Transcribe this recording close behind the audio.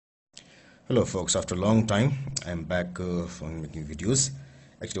Hello folks, after a long time I'm back from making videos.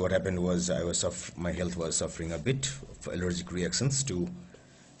 Actually what happened was my health was suffering a bit of allergic reactions to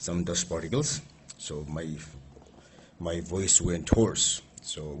some dust particles, so my voice went hoarse.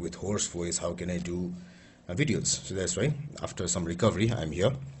 So with hoarse voice, how can I do videos? So that's why after some recovery I'm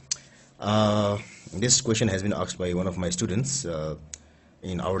here. This question has been asked by one of my students.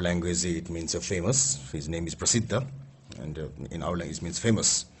 In our language it means famous. His name is Prasiddha, and in our language it means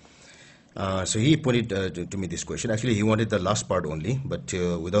famous. So he pointed to me this question. Actually, he wanted the last part only, but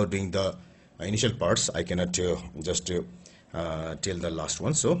without doing the initial parts, I cannot just tell the last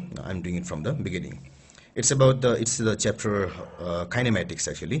one. So I'm doing it from the beginning. It's the chapter kinematics,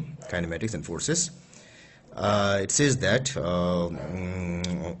 actually, kinematics and forces. It says that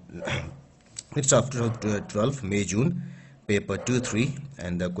it's after 12 May June, paper 2-3,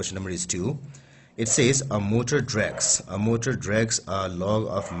 and the question number is 2. It says a motor drags a log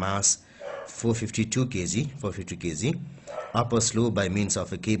of mass 450 kg up a slope by means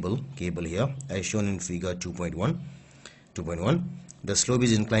of a cable here as shown in figure 2.1. The slope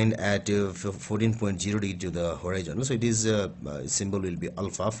is inclined at 14.0 degree to the horizontal, so it is symbol will be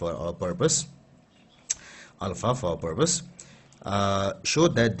alpha for our purpose. Show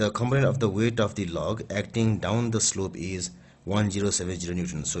that the component of the weight of the log acting down the slope is 1070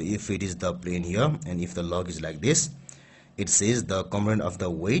 Newton. So if it is the plane here and if the log is like this, it says the component of the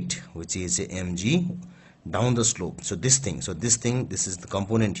weight, which is mg, down the slope. So this is the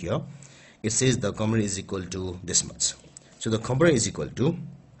component here. It says the component is equal to this much. So the component is equal to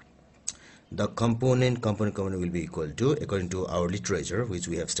the component will be equal to, according to our literature which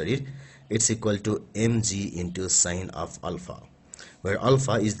we have studied, it's equal to mg into sine of alpha, where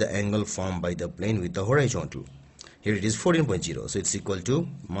alpha is the angle formed by the plane with the horizontal. Here it is 14.0, so it's equal to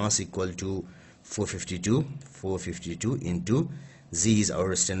mass equal to 452 into z is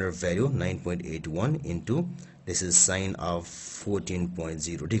our standard value 9.81 into this is sine of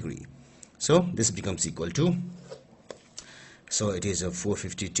 14.0 degree. So this becomes equal to, so it is a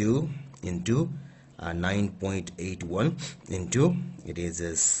 452 into 9.81 into it is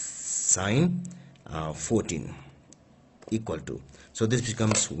a sine 14 equal to, so this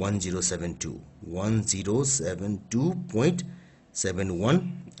becomes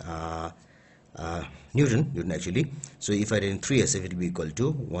 1072.71 Newton actually. So if I did in 3s, it will be equal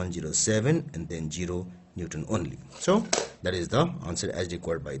to 107 and then 0 Newton only. So that is the answer as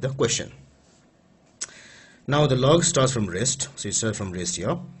required by the question. Now the log starts from rest, so it starts from rest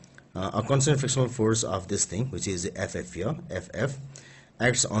here. A constant frictional force of this thing, which is FF here, FF,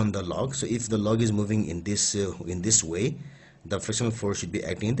 acts on the log. So if the log is moving in this way, the frictional force should be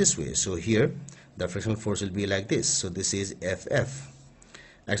acting in this way. So here the frictional force will be like this. So this is FF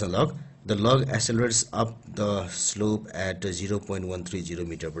acts on log. The log accelerates up the slope at 0.130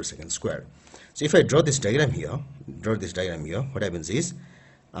 meter per second square. So if I draw this diagram here, what happens is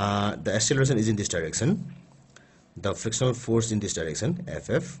the acceleration is in this direction, the frictional force in this direction,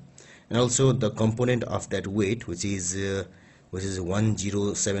 FF, and also the component of that weight, which is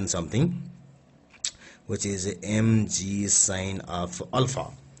 107 something, which is mg sine of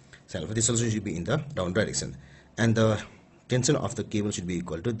alpha. This also should be in the down direction, and the tension of the cable should be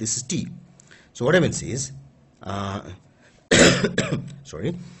equal to this is T. So what happens is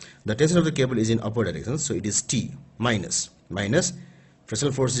sorry, the tension of the cable is in upward direction, so it is T minus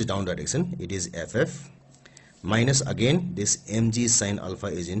frictional force is down direction, it is FF, minus again this mg sine alpha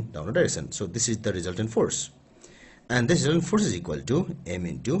is in downward direction. So this is the resultant force, and this resultant force is equal to m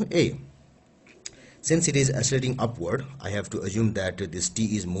into A. Since it is accelerating upward, I have to assume that this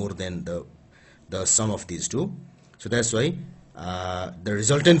T is more than the sum of these two. So that's why the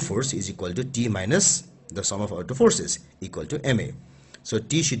resultant force is equal to T minus the sum of our two forces equal to MA. So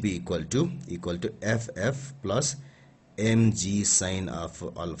T should be equal to FF plus mg sine of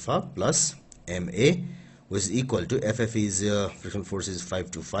alpha plus MA, which is equal to FF is frictional force is 5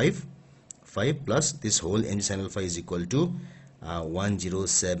 plus this whole mg sine alpha is equal to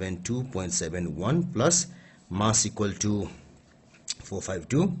 1072.71 plus mass equal to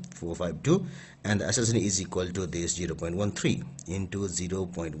 452, and the acceleration is equal to this 0.13 into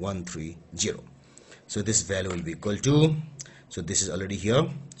 0.130. So this value will be equal to, so this is already here,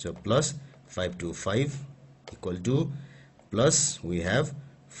 so plus 525 equal to plus we have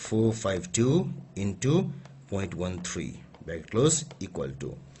 452 into 0.13 bracket close equal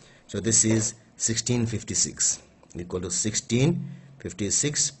to, so this is 1656 equal to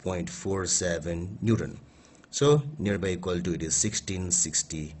 1656.47 Newton. So nearby equal to it is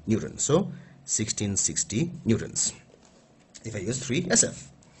 1660 Newton. So 1660 Newtons if I use 3SF.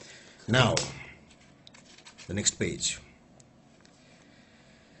 Now the next page.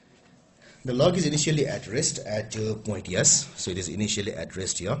 The log is initially at rest at point S. So it is initially at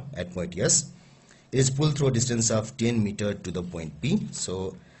rest here at point S. It is pulled through a distance of 10 meter to the point P.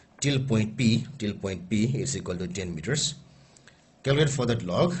 So till point P is equal to 10 meters. Calculate for that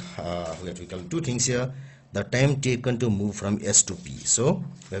log. We have to calculate two things here. The time taken to move from S to P. So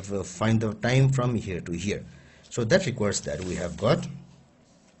we have to find the time from here to here. So that requires that we have got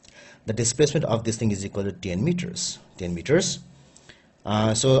the displacement of this thing is equal to 10 meters. 10 meters.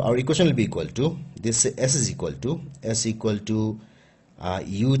 So our equation will be equal to this. S is equal to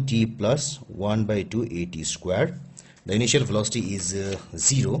ut plus 1 by 2 at square. The initial velocity is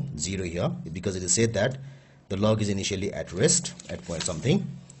 0 here, because it is said that the log is initially at rest at point something.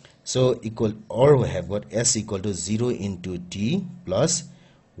 So equal, or we have got S equal to 0 into t plus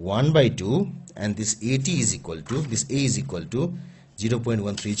 1 by 2, and this at is equal to, this a is equal to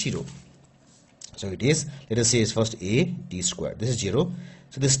 0.130. So it is, let us say is first a t square. This is 0.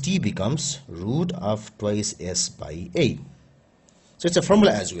 So this t becomes root of twice s by a. So it's a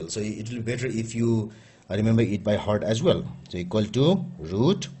formula as well. So it will be better if you remember it by heart as well. So equal to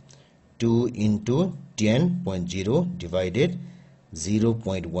root 2 into 10.0 divided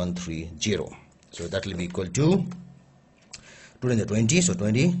 0.130. So that will be equal to 2 in the 20. So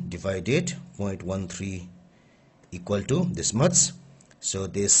 20 divided 0.13 equal to this much. So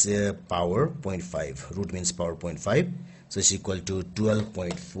this power 0.5, root means power 0.5, so it's equal to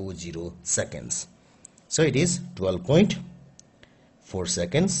 12.40 seconds. So it is 12.4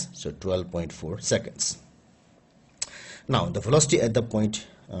 seconds. So 12.4 seconds. Now the velocity at the point,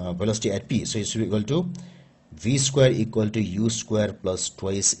 velocity at P, so it's equal to v square equal to u square plus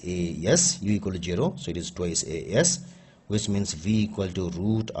twice as, u equal to 0, so it is twice as, which means v equal to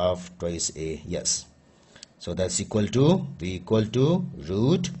root of twice as. So that's equal to, v equal to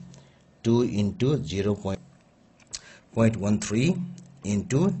root 2 into 0.13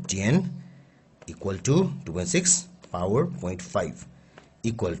 into 10 equal to 2.6 power 0.5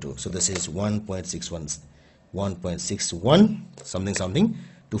 equal to, so this is 1.61 something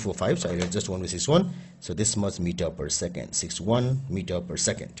 245. So I write just 1.61. So this much meter per second, 61 meter per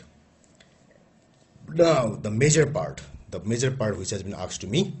second. Now the major part which has been asked to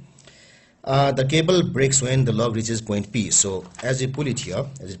me. The cable breaks when the log reaches point P. So as you pull it here,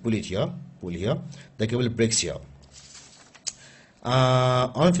 the cable breaks here.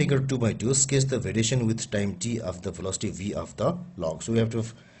 On figure 2.2, sketch the variation with time t of the velocity v of the log. So we have to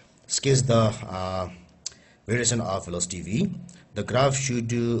sketch the variation of velocity v. The graph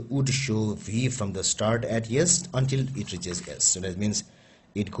would show v from the start at S until it reaches S. So that means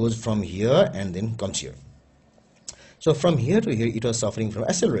it goes from here and then comes here. So from here to here, it was suffering from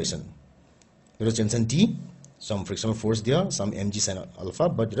acceleration. There was tension T, some frictional force there, some mg sin alpha,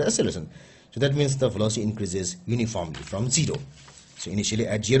 but there is acceleration. So that means the velocity increases uniformly from 0. So initially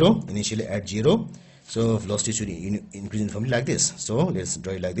at 0, so velocity should increase uniformly like this. So let's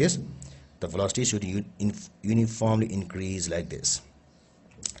draw it like this. The velocity should uniformly increase like this.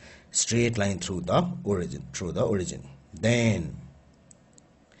 Straight line through the origin. Then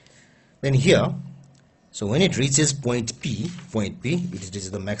here, so when it reaches point P, it reaches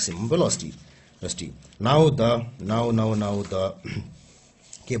the maximum velocity. Now the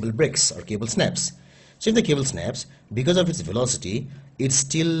cable breaks or cable snaps. So if the cable snaps, because of its velocity, it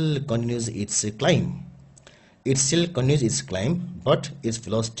still continues its climb. But its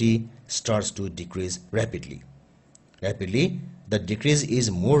velocity starts to decrease rapidly. The decrease is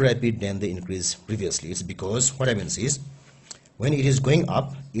more rapid than the increase previously. It's because what happens is, when it is going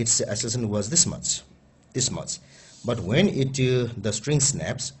up, its acceleration was this much. But when the string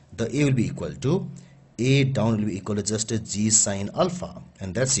snaps, the A will be equal to, A down will be equal to just a G sin alpha,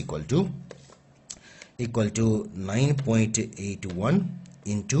 and that's equal to 9.81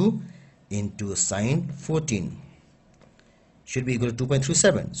 into sine 14 should be equal to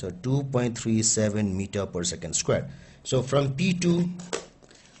 2.37. So 2.37 meter per second square. So from P to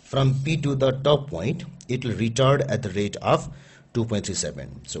the top point, it will retard at the rate of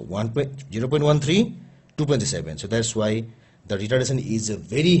 2.37. So 0.13, 2.37. So that's why the retardation is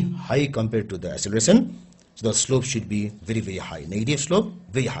very high compared to the acceleration. So the slope should be very, very high. Negative slope,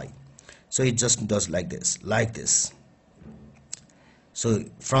 very high. So it just does like this. So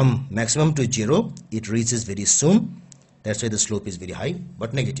from maximum to 0, it reaches very soon. That's why the slope is very high,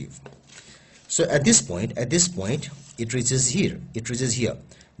 but negative. So at this point, it reaches here.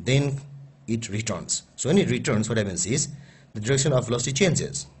 Then it returns. So when it returns, what happens is, the direction of velocity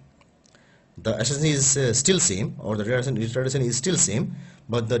changes. The acceleration is still same, or the retardation is still same,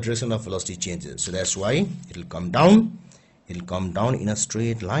 but the direction of velocity changes. So that's why it will come down. It will come down in a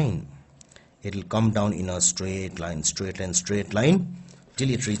straight line. Straight line, till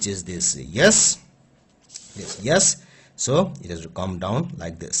it reaches this yes, so it has to come down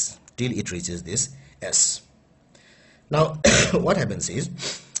like this till it reaches this S. Now what happens is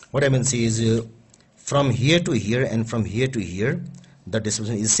from here to here and from here to here the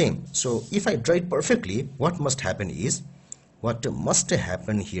distribution is same. So if I draw it perfectly, what must happen here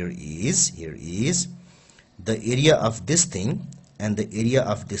is the area of this thing and the area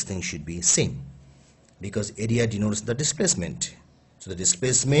of this thing should be same, because area denotes the displacement. So the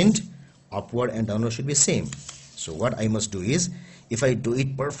displacement upward and downward should be same. So what I must do is, if I do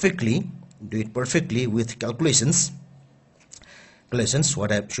it perfectly with calculations,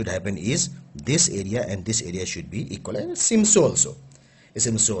 what should happen is this area and this area should be equal, and it seems so also. It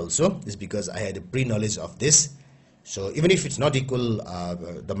seems so also is because I had a pre-knowledge of this. So even if it's not equal,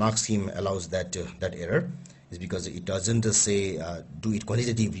 the mark scheme allows that error, is because it doesn't say do it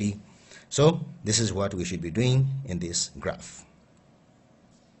quantitatively. So this is what we should be doing in this graph.